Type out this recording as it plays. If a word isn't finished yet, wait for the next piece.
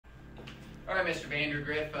All right, Mr.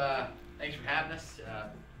 Vandergriff, thanks for having us.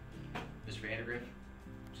 Mr. Vandergriff,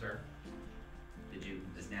 sir,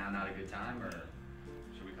 is now not a good time, or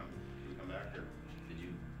Should we come back, or did you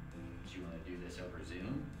want to do this over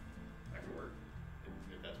Zoom? that could work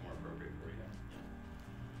if that's more appropriate for you?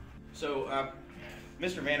 So,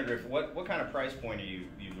 Mr. Vandergriff, what kind of price point are you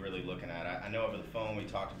really looking at? I know over the phone we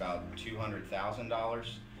talked about $200,000,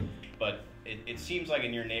 but it seems like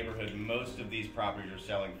in your neighborhood most of these properties are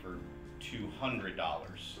selling for $200.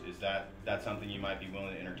 Is that something you might be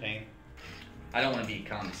willing to entertain? I don't want to be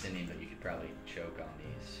condescending, but you could probably choke on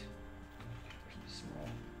these. They're small.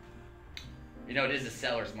 You know, it is a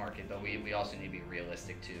seller's market, but we also need to be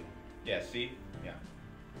realistic too. Yeah, see? Yeah.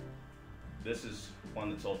 This is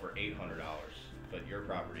one that sold for $800, but your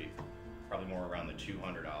property probably more around the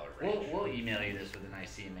 $200 range. We'll email you this with a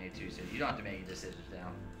nice CMA too, so you don't have to make any decisions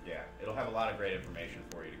down. Yeah, it'll have a lot of great information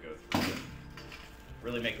for you to go through.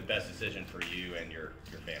 Really make the best decision for you and your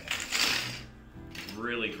family.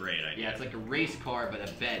 Really great idea. Yeah, it's like a race car, but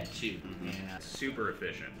a bed too. Mm-hmm. Yeah. Super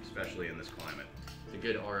efficient, especially in this climate. It's a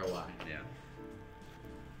good ROI. Yeah.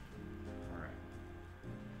 All right.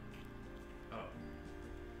 Oh.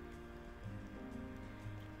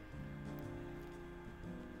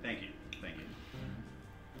 Thank you. Thank you.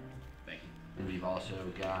 Thank you. And we've also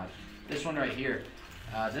got this one right here.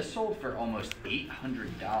 This sold for almost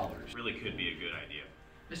 $800. Really could be a good idea.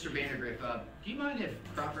 Mr. Vandergriff, do you mind if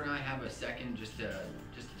Crawford and I have a second just to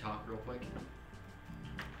talk real quick?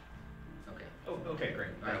 Okay. Oh, okay,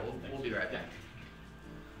 great. All right, we'll be right back.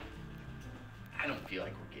 I don't feel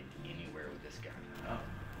like we're getting anywhere with this guy. Oh.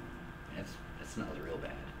 That smells real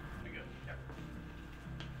bad. Very good.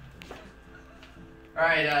 Yep. All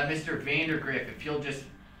right, Mr. Vandergriff, if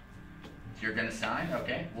you're gonna sign,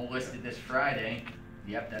 okay. We'll list it this Friday.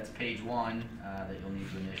 Yep, that's page 1 that you'll need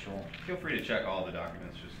to initial. Feel free to check all the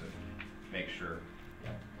documents just to make sure.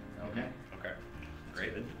 Okay. Okay.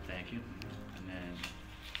 Great. Good. Thank you. And then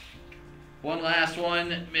one last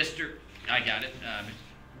one, I got it.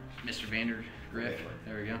 Mr. Vandergriff.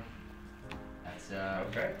 There we go. That's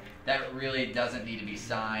Okay. That really doesn't need to be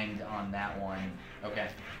signed on that one. Okay.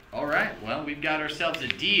 All right. Well, we've got ourselves a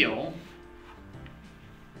deal.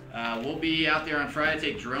 We'll be out there on Friday to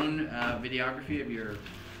take drone videography of your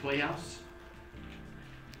playhouse.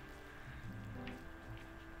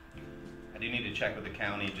 I do need to check with the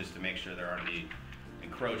county just to make sure there aren't any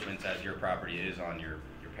encroachments as your property is on your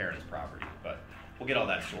parents' property, but we'll get all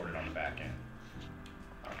that sorted on the back end.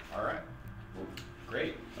 All right. Well,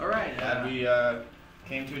 great. All right. Glad we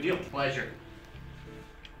came to a deal. Pleasure.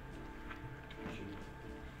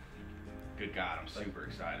 Good God, I'm super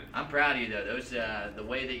excited. I'm proud of you though. Those the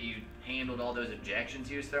way that you handled all those objections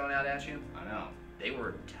he was throwing out at you. I know. They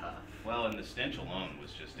were tough. Well, and the stench alone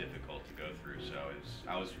was just difficult to go through, so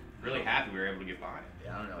I was really happy we were able to get by.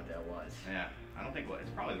 Yeah, I don't know what that was. Yeah, I don't think it's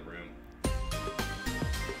probably the room.